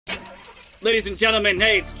Ladies and gentlemen,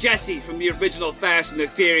 hey, it's Jesse from the original Fast and the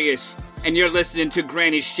Furious, and you're listening to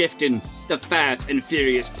Granny Shifting, the Fast and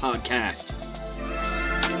Furious podcast.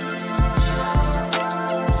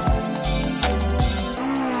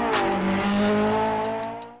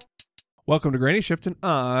 Welcome to Granny Shifting.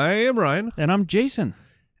 I am Ryan. And I'm Jason.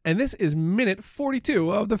 And this is minute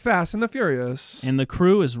 42 of the Fast and the Furious. And the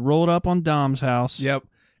crew is rolled up on Dom's house. Yep.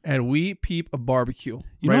 And we peep a barbecue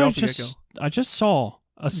You right know, off the get-go. I just saw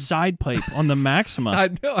a side pipe on the Maxima. I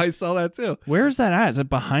know, I saw that too. Where is that at? Is it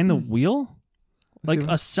behind the wheel? Let's Like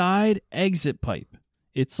see. a side exit pipe.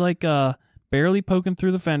 It's like barely poking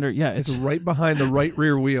through the fender. Yeah, It's right behind the right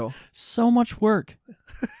rear wheel. so much work.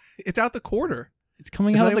 It's out the quarter. It's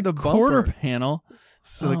coming It's out not of even the the quarter bumper. panel.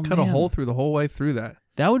 So they Oh, cut a man. hole through the whole way through that.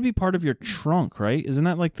 That would be part of your trunk, right? Isn't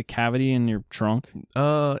that like the cavity in your trunk?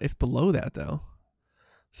 It's below that though.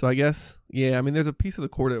 So I guess, yeah, I mean, there's a piece of the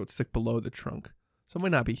cord that would stick below the trunk. So it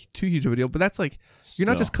might not be too huge of a deal, but that's like, you're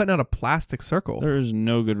not Still, just cutting out a plastic circle. There is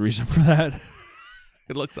no good reason for that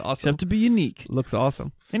It looks awesome. except to be unique. It looks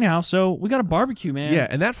awesome. Anyhow, so we got a barbecue, man. Yeah,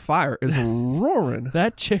 and that fire is roaring.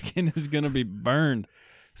 That chicken is going to be burned.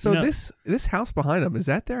 So You know- this house behind them, is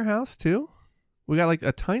that their house too? We got like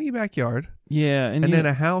a tiny backyard Yeah, and and then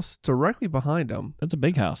a house directly behind them. that's a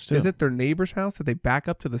big house, too. Is it their neighbor's house that they back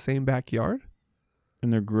up to the same backyard?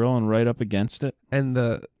 And they're grilling right up against it. And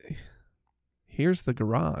here's the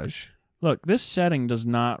garage. Look, this setting does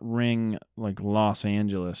not ring like Los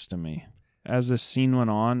Angeles to me. As this scene went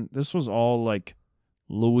on, this was all like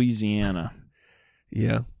Louisiana.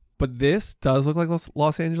 Yeah. But this does look like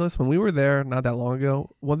Los Angeles. When we were there not that long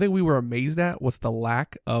ago, one thing we were amazed at was the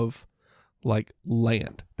lack of like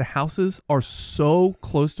land. The houses are so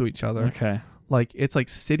close to each other. Okay. Like it's like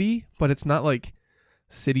city, but it's not like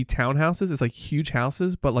city townhouses. It's like huge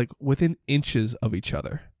houses, but like within inches of each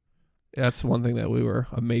other. That's one thing that we were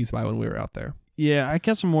amazed by when we were out there. Yeah, I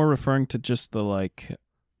guess I'm more referring to just the like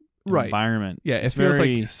Right. environment. Yeah, it It's feels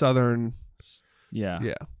very- like southern. Yeah,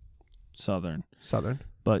 Yeah, southern. southern.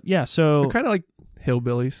 But yeah, so They're kind of like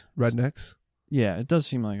hillbillies, rednecks. yeah, it does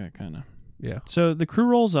seem like that kind of. Yeah. So the crew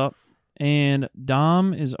rolls up, and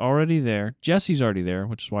Dom is already there. Jesse's already there,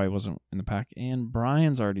 which is why he wasn't in the pack. And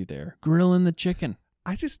Brian's already there, grilling the chicken.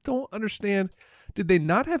 I just don't understand. Did they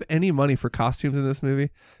not have any money for costumes in this movie?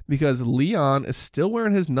 Because Leon is still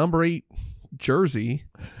wearing his number 8 jersey,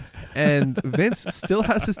 and Vince still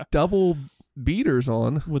has his double beaters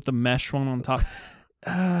on. With the mesh one on top.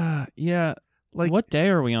 Yeah. Like What day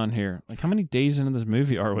are we on here? Like, how many days into this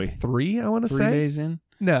movie are we? 3, I want to 3 say. days in?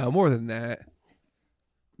 No, more than that.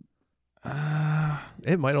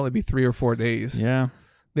 It might only be 3 or 4 days. Yeah.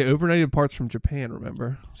 They overnighted parts from Japan,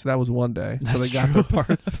 remember? So that was one day. So That's they got true. their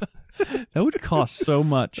parts. That would cost so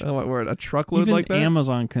much. Oh my word, a truckload Even like that?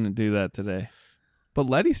 Amazon couldn't do that today. But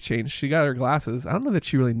Letty's changed. She got her glasses. I don't know that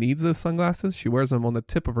she really needs those sunglasses. She wears them on the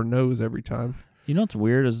tip of her nose every time. You know what's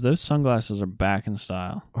weird is those sunglasses are back in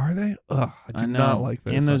style. Are they? Ugh, I do know. not like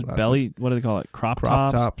those And those sunglasses. belly, what do they call it? Crop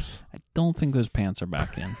tops? I don't think those pants are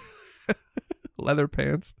back in. Leather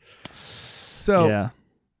pants. So Yeah.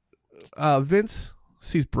 Vince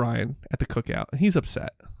sees Brian at the cookout. He's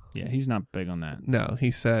upset. Yeah, he's not big on that. No, he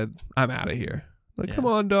said, I'm out of here. Like, Yeah. come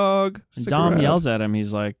on, dog. And Stick Dom around. yells at him.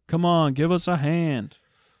 He's like, come on, give us a hand.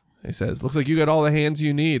 He says, looks like you got all the hands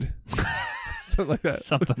you need. Something like that.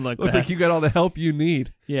 Something like Looks that. like you got all the help you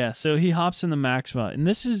need. Yeah, so he hops in the Maxima, and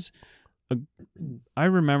this is, I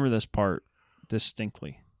remember this part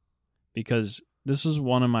distinctly because this is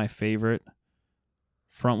one of my favorite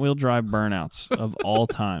front-wheel drive burnouts of all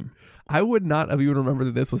time. I would not have even remembered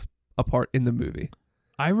that this was a part in the movie.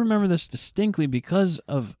 I remember this distinctly because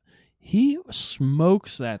of he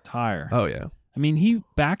smokes that tire. Oh, yeah. I mean, he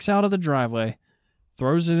backs out of the driveway,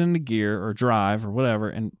 throws it into gear or drive or whatever,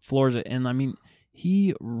 and floors it. And I mean,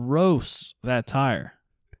 he roasts that tire.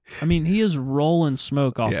 I mean, he is rolling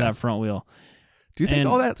smoke off Yeah. that front wheel. Do you think And-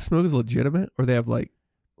 all that smoke is legitimate, or they have like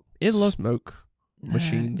It looks smoke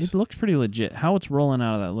machines? It looks pretty legit. How it's rolling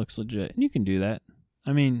out of that looks legit, and you can do that.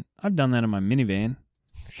 I mean, I've done that in my minivan.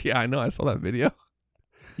 Yeah, I know. I saw that video.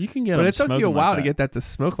 You can get. But them it took you a smoking while like to get that to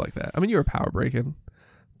smoke like that. I mean, you were power braking,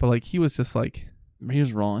 but like he was just like, He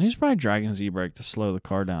was rolling. He's probably dragging his e-brake to slow the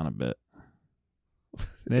car down a bit.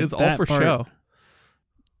 it's all That for part- show.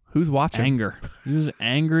 Who's watching? Anger. He was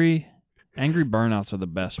angry. Angry burnouts are the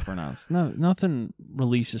best burnouts. No, nothing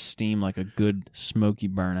releases steam like a good smoky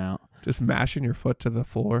burnout. Just mashing your foot to the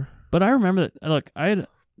floor. But I remember that. Look, I had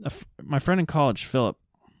my friend in college, Philip.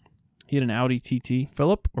 He had an Audi TT.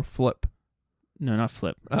 Philip or Flip? No, not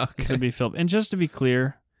Flip. Okay. This would be Philip. And just to be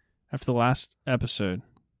clear, after the last episode,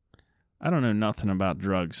 I don't know nothing about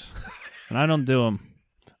drugs, and I don't do them.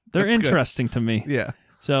 They're That's good. interesting to me. Yeah.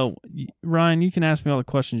 So, Ryan, you can ask me all the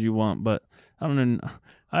questions you want, but I don't know.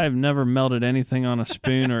 I have never melted anything on a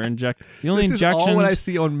spoon or inject. The only This injections. is all what I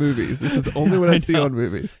see on movies. This is only what I see know. on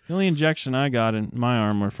movies. The only injection I got in my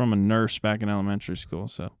arm were from a nurse back in elementary school.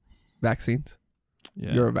 So, Vaccines.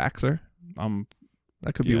 yeah, You're a vaxxer.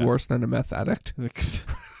 That could be Yeah. worse than a meth addict.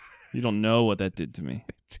 You don't know what that did to me.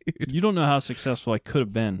 Dude. You don't know how successful I could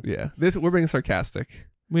have been. Yeah. We're being sarcastic.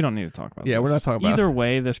 We don't need to talk about this. Yeah, we're not talking about Either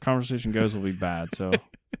way, this conversation goes will be bad. So,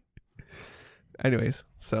 Anyways,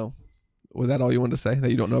 so was that all you wanted to say that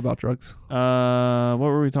you don't know about drugs? what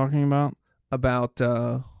were we talking about? About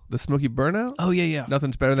the Smoky Burnout? Oh, yeah.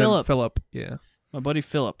 Nothing's better Philip. than Philip. Yeah. My buddy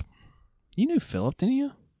Philip. You knew Philip, didn't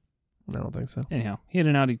you? I don't think so. Anyhow, he had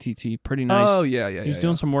an Audi TT. Pretty nice. Oh, yeah. He was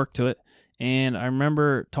doing some work to it. And I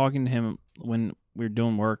remember talking to him when we were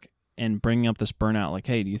doing work and bringing up this burnout, like,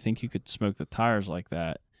 hey, do you think you could smoke the tires like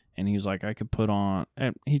that? And he was like, I could put on,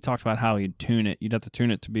 and he talked about how he'd tune it. You'd have to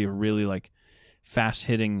tune it to be a really like fast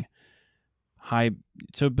hitting high,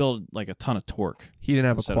 so build like a ton of torque. He didn't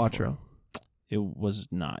have a instead of Quattro. It was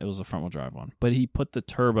not. It was a front wheel drive one. But he put the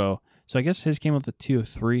turbo. So I guess his came with the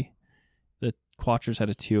 203. The Quattros had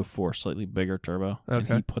a 204, slightly bigger turbo. And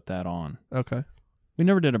Okay. he put that on. Okay. We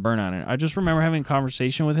never did a burnout in it. I just remember having a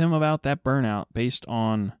conversation with him about that burnout based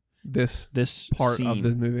on This part part of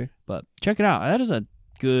the movie. But check it out. That is a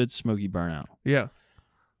good smoky burnout. Yeah.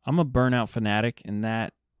 I'm a burnout fanatic, and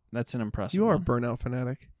that's an impressive You are a one. burnout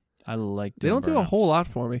fanatic. I like They don't do a whole lot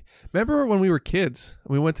for me. Remember when we were kids,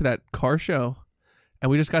 we went to that car show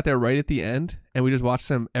and we just got there right at the end and we just watched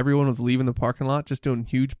them. Everyone was leaving the parking lot just doing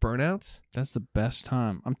huge burnouts. That's the best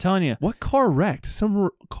time. I'm telling you. What car wrecked?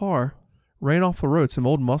 Some car ran off the road. Some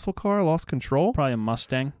old muscle car lost control. Probably a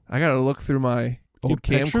Mustang. I got to look through my old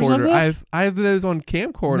pictures of camcorder. this? I have those on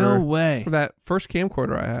camcorder. No way. For that first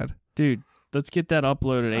camcorder I had. Dude, let's get that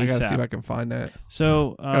uploaded ASAP. I got to see if I can find that.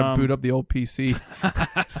 So, Gotta boot up the old PC.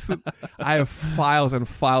 I have files and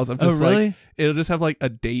files of just really? like, it'll just have like a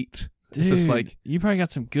date. Dude, It's just like you probably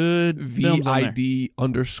got some good films on there. VID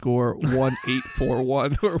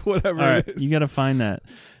 _1841 or whatever All right, it is. you got to find that.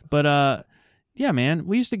 But yeah, man,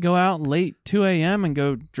 we used to go out late 2 a.m. and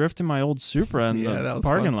go drift in my old Supra in Yeah, that the was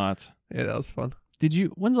parking fun. lots. Yeah, that was fun.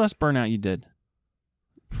 When's the last burnout you did?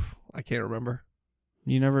 I can't remember.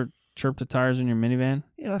 You never chirped the tires in your minivan?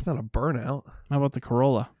 Yeah, that's not a burnout. How about the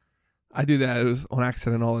Corolla? I do that. It was on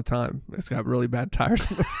accident all the time. It's got really bad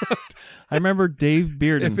tires in the front. I remember Dave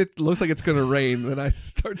Bearden. If it looks like it's going to rain, then I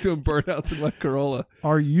start doing burnouts in my Corolla.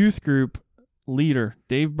 Our youth group leader,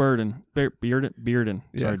 Dave Bearden. Bearden.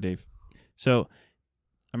 Yeah. Sorry, Dave. So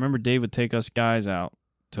I remember Dave would take us guys out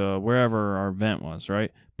to wherever our event was,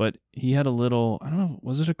 right? But he had a little, I don't know,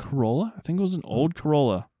 was it a Corolla? I think it was an old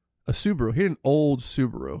Corolla. A Subaru. He had an old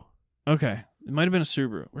Subaru. Okay. It might have been a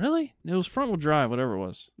Subaru. Really? It was front wheel drive, whatever it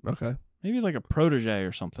was. Okay. Maybe like a Protege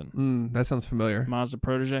or something. That sounds familiar. Mazda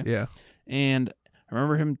Protege. Yeah. And I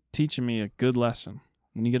remember him teaching me a good lesson.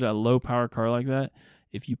 When you get a low power car like that,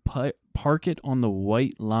 if you park it on the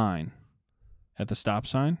white line at the stop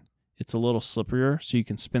sign, it's a little slipperier so you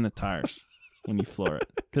can spin the tires when you floor it.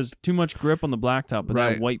 Because too much grip on the blacktop, but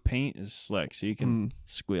Right. that white paint is slick so you can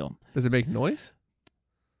squeal them. Does it make noise?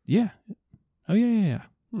 Yeah. Oh, yeah.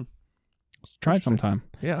 Try it sometime.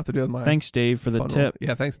 Yeah, I have to do it with my Thanks, Dave, for the fun tip. one.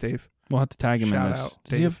 Yeah, thanks, Dave. We'll have to tag him Shout in this. out,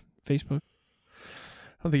 Does he Dave. have Facebook?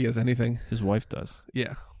 I don't think he has anything. His wife does.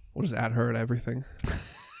 Yeah. We'll just add her at everything.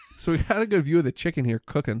 So we got a good view of the chicken here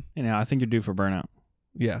cooking. Anyhow, I think you're due for burnout.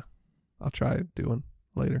 Yeah. I'll try doing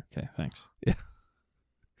later. Okay, thanks.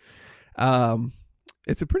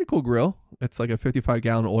 It's a pretty cool grill. It's like a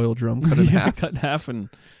 55-gallon oil drum cut in half. Cut in half and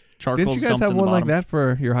charcoal's Didn't you guys dumped have in the one like bottom. that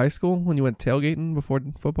for your high school when you went tailgating before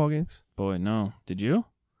football games? Boy, no. Did you?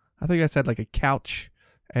 I thought you guys had like a couch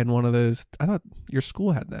and one of those. I thought your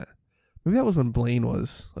school had that. Maybe that was when Blaine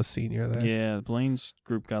was a senior there. Yeah, Blaine's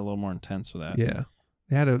group got a little more intense with that. Yeah.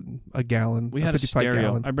 They had a gallon. We had a 55 stereo.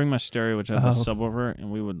 gallon. I bring my stereo, which had the subwoofer,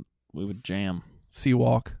 and we would jam.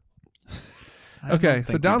 Seawalk. I don't Okay, think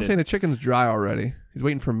so we Dom's did. saying the chicken's dry already. He's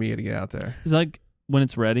waiting for me to get out there. It's like when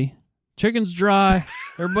it's ready. Chicken's dry.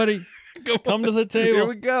 Everybody come to the Here table.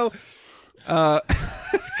 we go.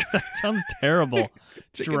 That sounds terrible.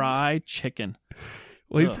 Chicken's- Dry chicken.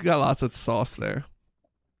 Well, he's Ugh. got lots of sauce there.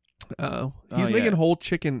 He's yeah. making whole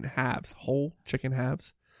chicken halves. Whole chicken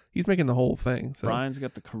halves. He's making the whole thing. So Brian's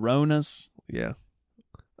got the Coronas. yeah,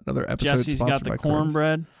 another episode. Jesse's got sponsored the by Coronas.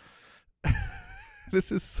 cornbread. This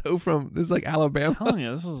is like I'm Alabama. telling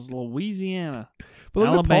you, this is Louisiana. But look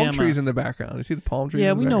at the Alabama. palm trees in the background. You see the palm trees?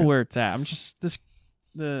 Yeah, in the we know background? where it's at. I'm just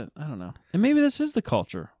I don't know. And maybe this is the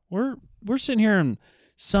culture. We're sitting here in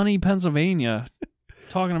sunny Pennsylvania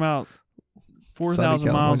talking about Sunny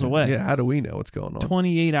 4,000 miles California. away. Yeah, how do we know what's going on?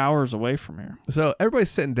 28 hours away from here. So everybody's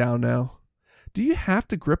sitting down now. Do you have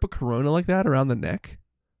to grip a Corona like that around the neck?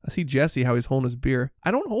 I see Jesse, how he's holding his beer. I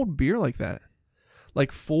don't hold beer like that.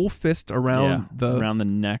 Like full fist around around the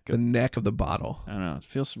neck. the neck of the bottle. I don't know. It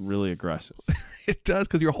feels really aggressive. It does,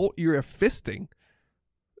 because you're fisting.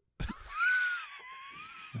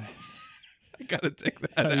 I gotta take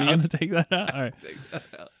that Are out. you going to take that out? All right. Take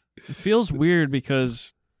that out. It feels weird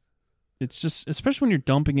because it's just, especially when you're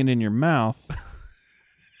dumping it in your mouth.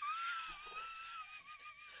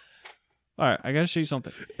 All right, I got to show you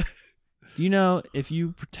something. Do you know if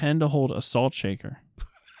you pretend to hold a salt shaker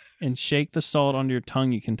and shake the salt onto your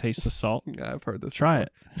tongue, you can taste the salt? Yeah, I've heard this. Try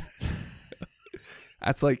it.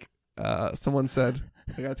 That's like someone said.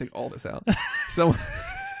 I gotta take all this out.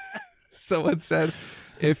 Someone said,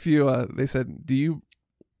 if you, they said,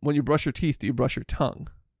 when you brush your teeth, do you brush your tongue?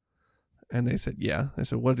 And they said, yeah. I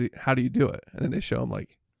said, how do you do it? And then they show them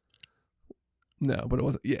like, no, but it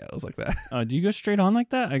wasn't. Yeah, it was like that. Do you go straight on like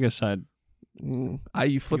that? I guess I'd.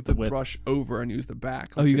 You flip the brush over and use the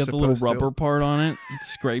back. Like you got the little rubber part on it. It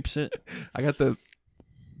scrapes it. I got the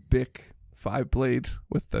Bic 5-blade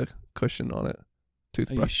with the cushion on it. Are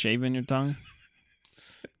Toothbrush. you shaving your tongue?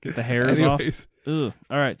 Get the hairs off. Ugh.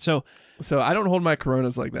 All right. So I don't hold my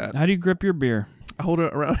Coronas like that. how do you grip your beer? I hold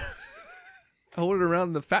it around. I hold it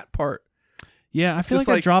around the fat part. Yeah, I feel Just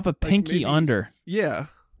like I drop a like pinky maybe- under. Yeah.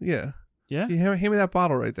 Yeah. You hand me that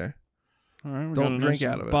bottle right there. All right. Don't drink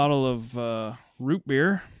out of it. Bottle of root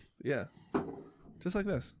beer. Yeah. Just like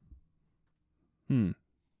this.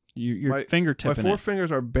 Your fingertip My in four it.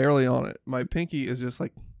 fingers are barely on it. My pinky is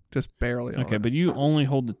just barely on it. Okay, but you only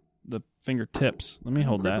hold the fingertips. Let me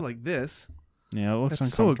hold Grip it that. like this. Yeah, it looks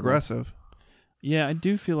That's so uncomfortable. aggressive. Yeah, I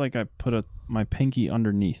do feel like I put my pinky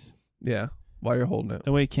underneath. Yeah. While you're holding it.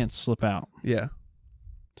 That way it can't slip out. Yeah.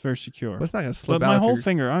 It's very secure. But it's not going to slip But out. my if whole you're-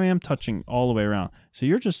 finger, I'm touching all the way around. So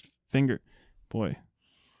you're just boy,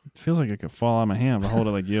 it feels like it could fall out of my hand if I hold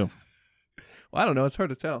it like you. Well, I don't know. It's hard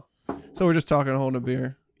to tell. So we're just talking holding a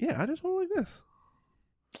beer. Yeah, I just hold it like this.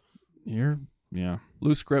 Yeah.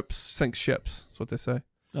 Loose grips sink ships. That's what they say.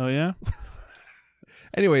 Oh, yeah? Are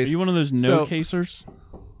Anyways, you one of those no-casers?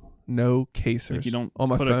 no casers Like you don't on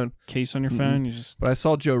my put phone. a case on your phone? You just... But I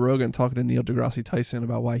saw Joe Rogan talking to Neil deGrasse Tyson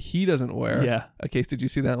about why he doesn't wear a case. Did you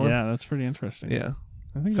see that one? Yeah, that's pretty interesting. Yeah.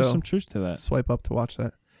 I think there's some truth to that. Swipe up to watch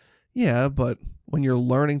that. Yeah, but when you're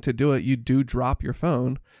learning to do it, you do drop your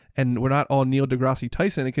phone. And we're not all Neil deGrasse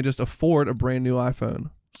Tyson. It can just afford a brand new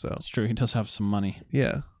iPhone. So That's true. He does have some money.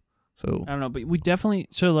 yeah. So I don't know, but we definitely...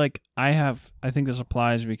 So, like, I think this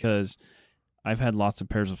applies because I've had lots of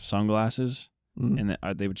pairs of sunglasses, and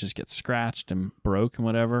they would just get scratched and broke and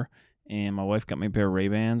whatever. And my wife got me a pair of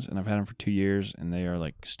Ray-Bans, and I've had them for 2 years, and they are,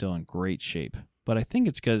 like, still in great shape. But I think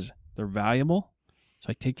it's because they're valuable, so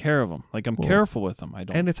I take care of them. Like, I'm careful with them. I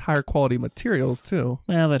don't... and it's higher quality materials too.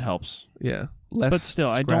 Well, that helps. Yeah. Less But still,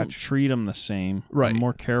 I don't scratch. treat them the same. Right. I'm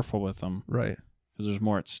more careful with them Right. because there's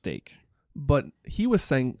more at stake. But he was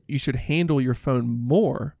saying you should handle your phone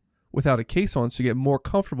more without a case on so you get more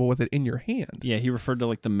comfortable with it in your hand. Yeah, he referred to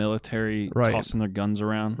like the military tossing their guns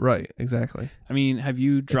around. Right, exactly. I mean, have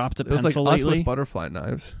you dropped a It was pencil like us lately? with butterfly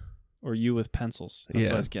knives. Or you with pencils? That's what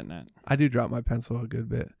Yeah. I was getting at. I do drop my pencil a good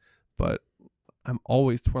bit, but I'm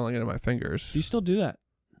always twirling it in my fingers. Do you still do that?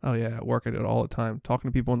 Oh yeah, at work I do it all the time. Talking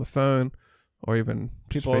to people on the phone or even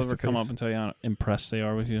just People face ever to come face. up and tell you how impressed they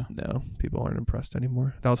are with you? No, people aren't impressed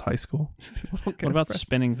anymore. That was high school. People don't get What about impressed.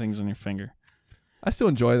 spinning things on your finger? I still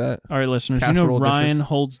enjoy that. All right, listeners, you know Casserole Ryan dishes.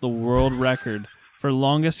 holds the world record for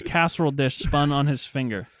longest casserole dish spun on his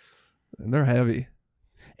finger. And they're heavy.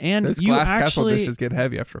 And Those you glass casserole actually, dishes get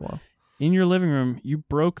heavy after a while. in your living room, you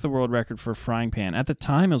broke the world record for a frying pan. At the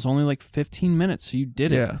time, it was only like 15 minutes, so you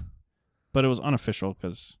did it. Yeah. But it was unofficial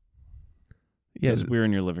because Yeah. we were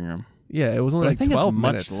in your living room. Yeah, it was only But like I think 12 it's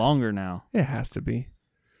minutes. much longer now. It has to be.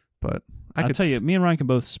 But I I'll could tell you, me and Ryan can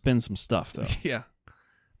both spin some stuff, though. Yeah.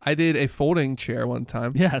 I did a folding chair one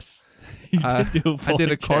time. Yes. You did do a I did a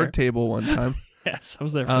folding card chair. table one time. Yes, I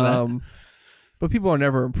was there for that. But people are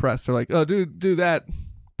never impressed. They're like, "Oh, dude, do that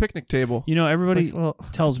picnic table." You know, everybody Like, well,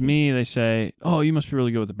 tells me, they say, oh, you must be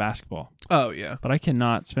really good with the basketball. oh yeah. But I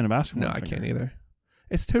cannot spin a basketball. No, with I a finger. can't either.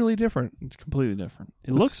 It's totally different. It's completely different.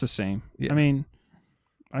 It looks the same. Yeah. I mean,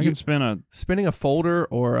 I can spin a Spinning a folder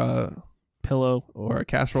or a pillow.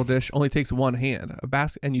 casserole dish only takes one hand.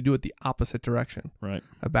 And you do it the opposite direction. Right.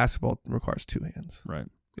 A basketball requires two hands. Right.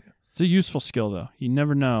 Yeah. It's a useful skill, though. You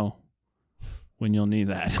never know when you'll need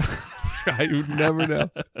that. I would never know.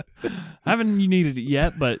 I haven't needed it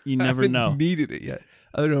yet, but you never I haven't know. needed it yet.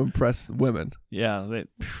 Other than to impress women. Yeah.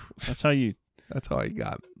 That's how you That's how I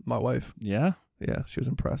got my wife. Yeah? Yeah, she was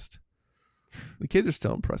impressed. The kids are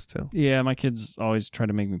still impressed too. Yeah, my kids always try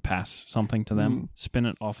to make me pass something to them. Spin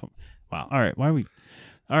it off of... Wow. All right, why are we...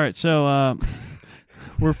 All right, so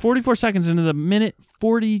we're 44 seconds into the minute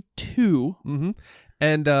 42. Mm-hmm.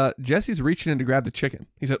 And Jesse's reaching in to grab the chicken.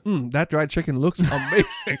 He said, that dried chicken looks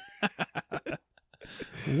amazing.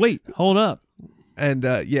 Wait, hold up. And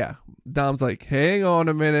yeah, Dom's like, hang on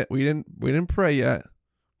a minute. We didn't pray yet.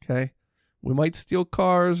 Okay. We might steal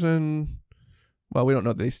cars and, well, we don't know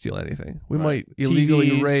if they steal anything. We might illegally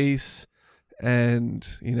TVs. race and,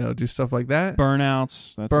 do stuff like that.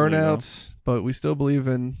 Burnouts. That's illegal. But we still believe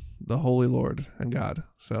in the Holy Lord and God.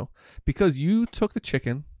 So, because you took the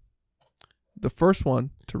chicken, the first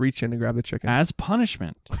one to reach in and grab the chicken. As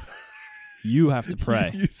punishment, you have to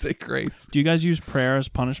pray. You say grace. Do you guys use prayer as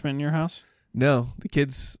punishment in your house? No, the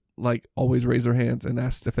kids always raise their hands and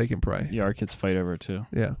ask if they can pray. Yeah, our kids fight over it too.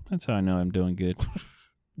 Yeah. That's how I know I'm doing good.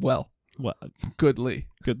 Well, goodly.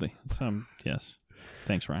 Goodly. Yes.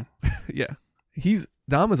 Thanks, Ryan. Yeah.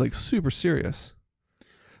 Dom is super serious.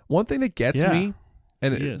 One thing that gets me,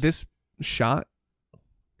 and this shot,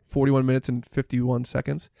 41 minutes and 51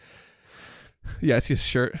 seconds. Yeah, it's his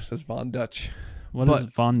shirt. It says Von Dutch. What is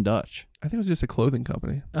Von Dutch? I think it was just a clothing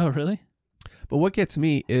company. Oh, really? But what gets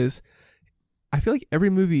me is I feel like every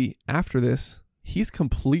movie after this, he's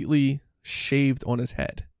completely shaved on his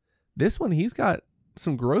head. This one, he's got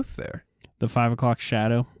some growth there. The 5 o'clock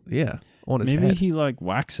shadow? Yeah, on his head. Maybe he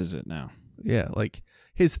waxes it now. Yeah,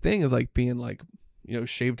 his thing is being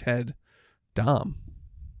shaved head Dom.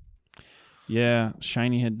 Yeah,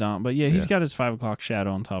 shiny head Dom. But yeah, he's got his 5 o'clock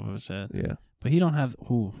shadow on top of his head. Yeah. But he don't have...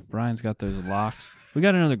 Ooh, Brian's got those locks. We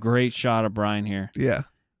got another great shot of Brian here. Yeah.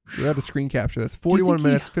 We have to screen capture this. 41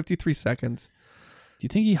 minutes, 53 seconds. Do you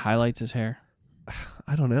think he highlights his hair?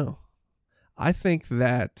 I don't know. I think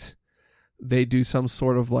that they do some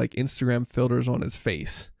sort of Instagram filters on his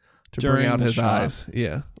face to bring out his eyes.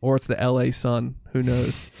 Yeah. Or it's the LA sun. Who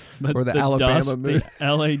knows? Or the Alabama dust, moon.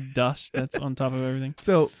 The LA dust that's on top of everything.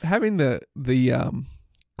 So having the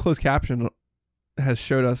closed caption has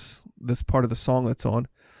showed us this part of the song that's on.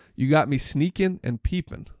 You got me sneaking and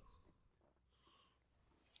peeping.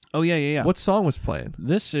 Oh, yeah. What song was playing?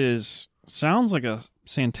 This sounds like a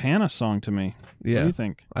Santana song to me. Yeah. What do you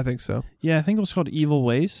think? I think so. Yeah, I think it was called Evil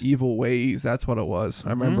Ways. Evil Ways, that's what it was. I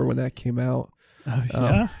remember when that came out. Oh,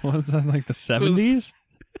 yeah? Was that the 70s?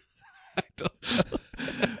 I don't know.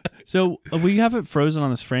 So we have it frozen on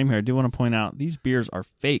this frame here. I do want to point out these beers are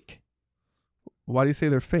fake. Why do you say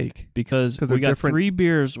they're fake? Because we got 3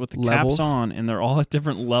 beers with the levels? caps on, and they're all at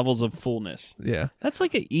different levels of fullness. Yeah. That's an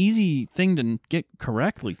easy thing to get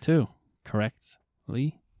correctly, too.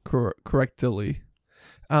 Correctly? Correctly.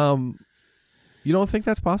 You don't think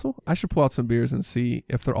that's possible? I should pull out some beers and see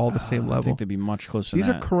if they're all the same level. I think they'd be much closer These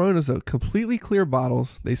to are that. Coronas, though. Completely clear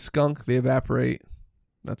bottles. They skunk. They evaporate.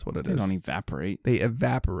 That's what it is. They don't evaporate. They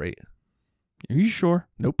evaporate. Are you sure?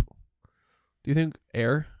 Nope. Do you think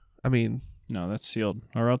air? I mean... No, that's sealed.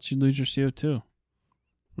 Or else you lose your CO2.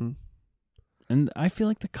 And I feel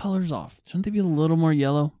like the color's off. Shouldn't they be a little more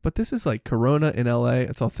yellow? But this is Corona in LA.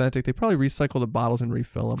 It's authentic. They probably recycle the bottles and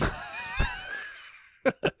refill them.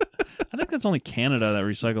 I think that's only Canada that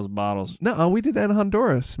recycles bottles. No, we did that in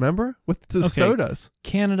Honduras, remember? With the sodas.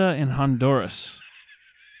 Canada and Honduras.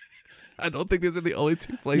 I don't think those are the only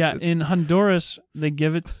 2 places. Yeah, in Honduras, they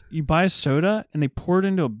give it, you buy a soda and they pour it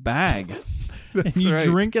into a bag. And you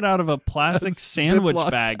drink it out of a plastic sandwich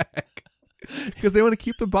bag. Because they want to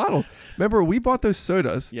keep the bottles. Remember, we bought those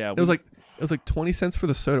sodas. Yeah. It was like 20 cents for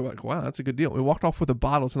the soda. We're like, wow, that's a good deal. We walked off with the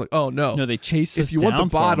bottles and oh no. No, they chase us If you down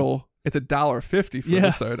want the bottle, it's $1.50 for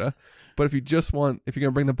the soda. But if you're going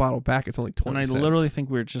to bring the bottle back, it's only 20 cents. And I literally think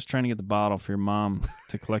we were just trying to get the bottle for your mom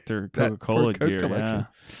to collect her Coca-Cola gear. Collection.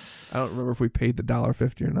 I don't remember if we paid the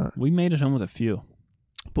 $1.50 or not. We made it home with a few.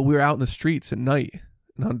 But we were out in the streets at night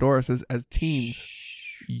in Honduras as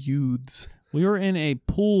teens, youths. We were in a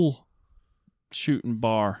pool shooting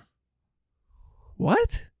bar.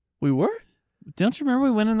 What? We were? Don't you remember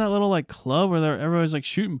we went in that little club where everybody was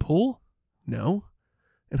shooting pool? No.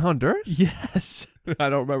 In Honduras? Yes. I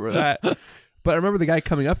don't remember that. But I remember the guy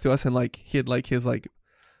coming up to us and he had his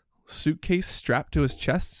suitcase strapped to his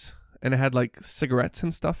chest and it had cigarettes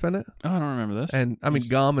and stuff in it. Oh, I don't remember this. And I mean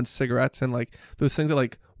gum and cigarettes and those things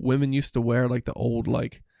that women used to wear the old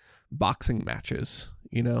boxing matches,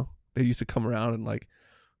 They used to come around and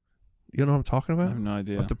you know what I'm talking about? I have no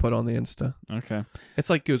idea. I'll have to put on the Insta. Okay. It's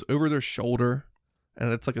goes over their shoulder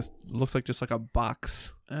and it's looks like just a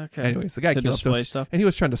box. Okay. Anyways, the guy to came display up to us, stuff. And he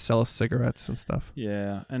was trying to sell us cigarettes and stuff.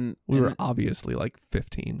 Yeah, and we were obviously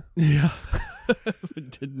 15. Yeah. We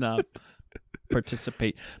did not.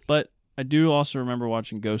 participate. But I do also remember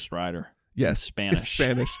watching Ghost Rider. Yes, in Spanish. It's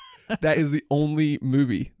Spanish. That is the only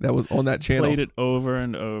movie that was on that channel. Played it over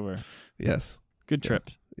and over. Yes. Good trip.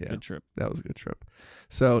 Yeah. Good trip. That was a good trip.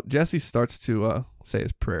 So Jesse starts to say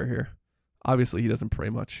his prayer here. Obviously, he doesn't pray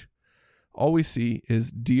much. All we see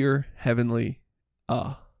is dear heavenly,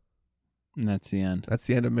 And that's the end. That's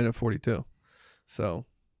the end of minute 42. So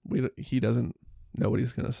he doesn't know what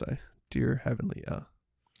he's gonna say. Dear heavenly,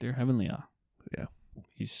 Dear heavenly, Yeah.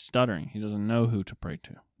 He's stuttering. He doesn't know who to pray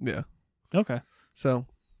to. Yeah. Okay. So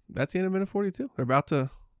that's the end of minute 42. They're about to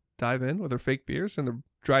dive in with their fake beers and their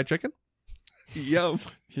dried chicken. Yum.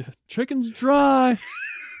 Yeah. Chicken's dry.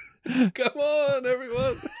 Come on,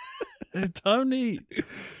 everyone. Time to eat.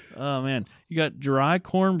 Oh, man. You got dry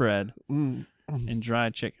cornbread Mm. and dry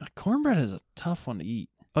chicken. Cornbread is a tough one to eat.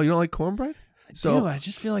 Oh, you don't like cornbread? I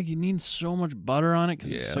just feel like you need so much butter on it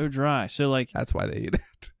because it's so dry. So, like, that's why they eat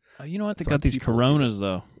it. you know what? They That's why got these people Coronas,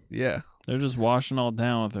 though. Yeah. They're just washing all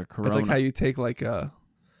down with their Corona. It's like how you take like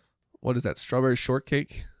what is that, strawberry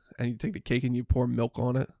shortcake, and you take the cake and you pour milk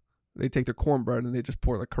on it. They take their cornbread and they just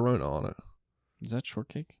pour the Corona on it. Is that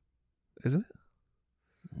shortcake? Isn't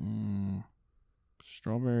it?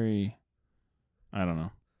 Strawberry. I don't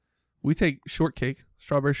know. We take shortcake,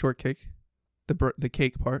 strawberry shortcake, the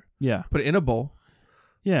cake part. Yeah. Put it in a bowl.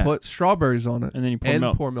 Yeah. Put strawberries on it. And then you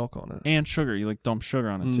pour milk on it. And sugar. You like dump sugar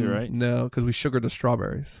on it too, right? No, because we sugar the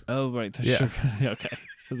strawberries. Oh, right. The Yeah. sugar. Okay.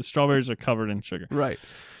 So the strawberries are covered in sugar. Right.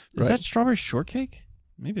 Is that strawberry shortcake?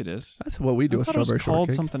 Maybe it is. That's what we do with strawberry shortcake. It was called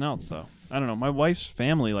shortcake. something else, though. I don't know. My wife's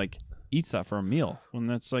family eats that for a meal. When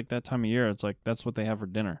it's like that time of year, it's like that's what they have for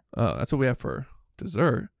dinner. Oh, that's what we have for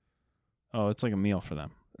dessert. Oh, it's like a meal for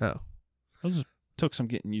them. Oh. Those took some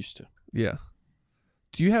getting used to. Yeah.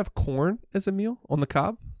 Do you have corn as a meal on the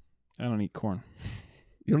cob? I don't eat corn.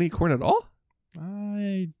 You don't eat corn at all?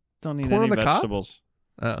 I don't eat Corn any on the cob? vegetables.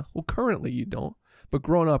 Well, currently you don't. But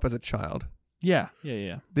growing up as a child, Yeah.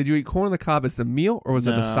 did you eat corn on the cob as the meal, or was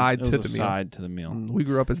it a side to the meal? Side to the meal. We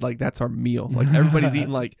grew up as like that's our meal. Like everybody's eating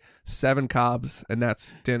like 7 cobs, and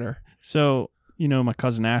that's dinner. So my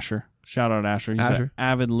cousin Asher. Shout out Asher. He's an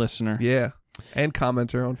avid listener. Yeah, and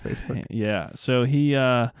commenter on Facebook. Yeah. So he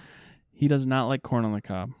does not like corn on the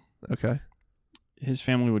cob. Okay. His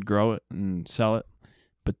family would grow it and sell it,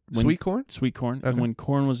 but Sweet corn. Okay. And when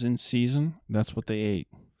corn was in season, that's what they ate.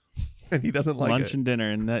 And he doesn't like lunch it. and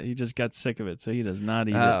dinner, and that he just got sick of it, so he does not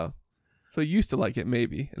eat it. So he used to like it,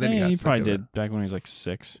 maybe. And then he sick probably of did it. back when he was like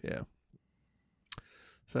 6. Yeah.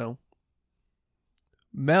 So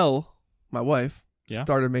Mel, my wife,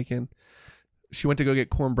 started making. She went to go get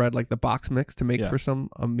cornbread, like the box mix, to make for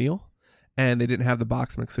a meal, and they didn't have the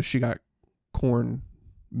box mix, so she got corn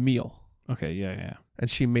meal. Okay, yeah. And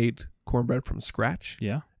she made cornbread from scratch.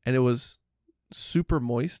 Yeah. And it was super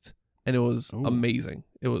moist, and it was amazing.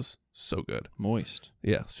 It was so good. Moist.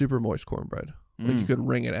 Yeah, super moist cornbread. Like you could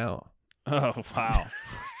wring it out. Oh, wow.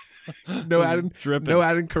 No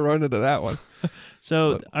adding Corona to that one.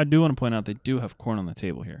 So I do want to point out they do have corn on the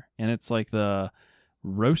table here, and it's like the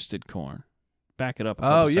roasted corn. Back it up.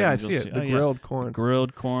 Oh yeah, I see it. The grilled corn. The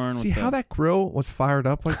grilled corn. See how that grill was fired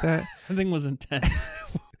up like that? That thing was intense.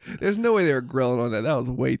 There's no way they were grilling on that. That was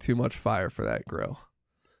way too much fire for that grill.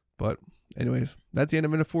 But anyways, that's the end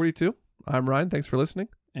of minute 42. I'm Ryan. Thanks for listening.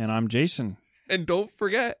 And I'm Jason. And don't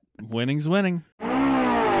forget, winning's winning.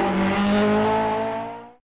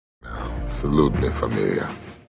 Salute me, familia.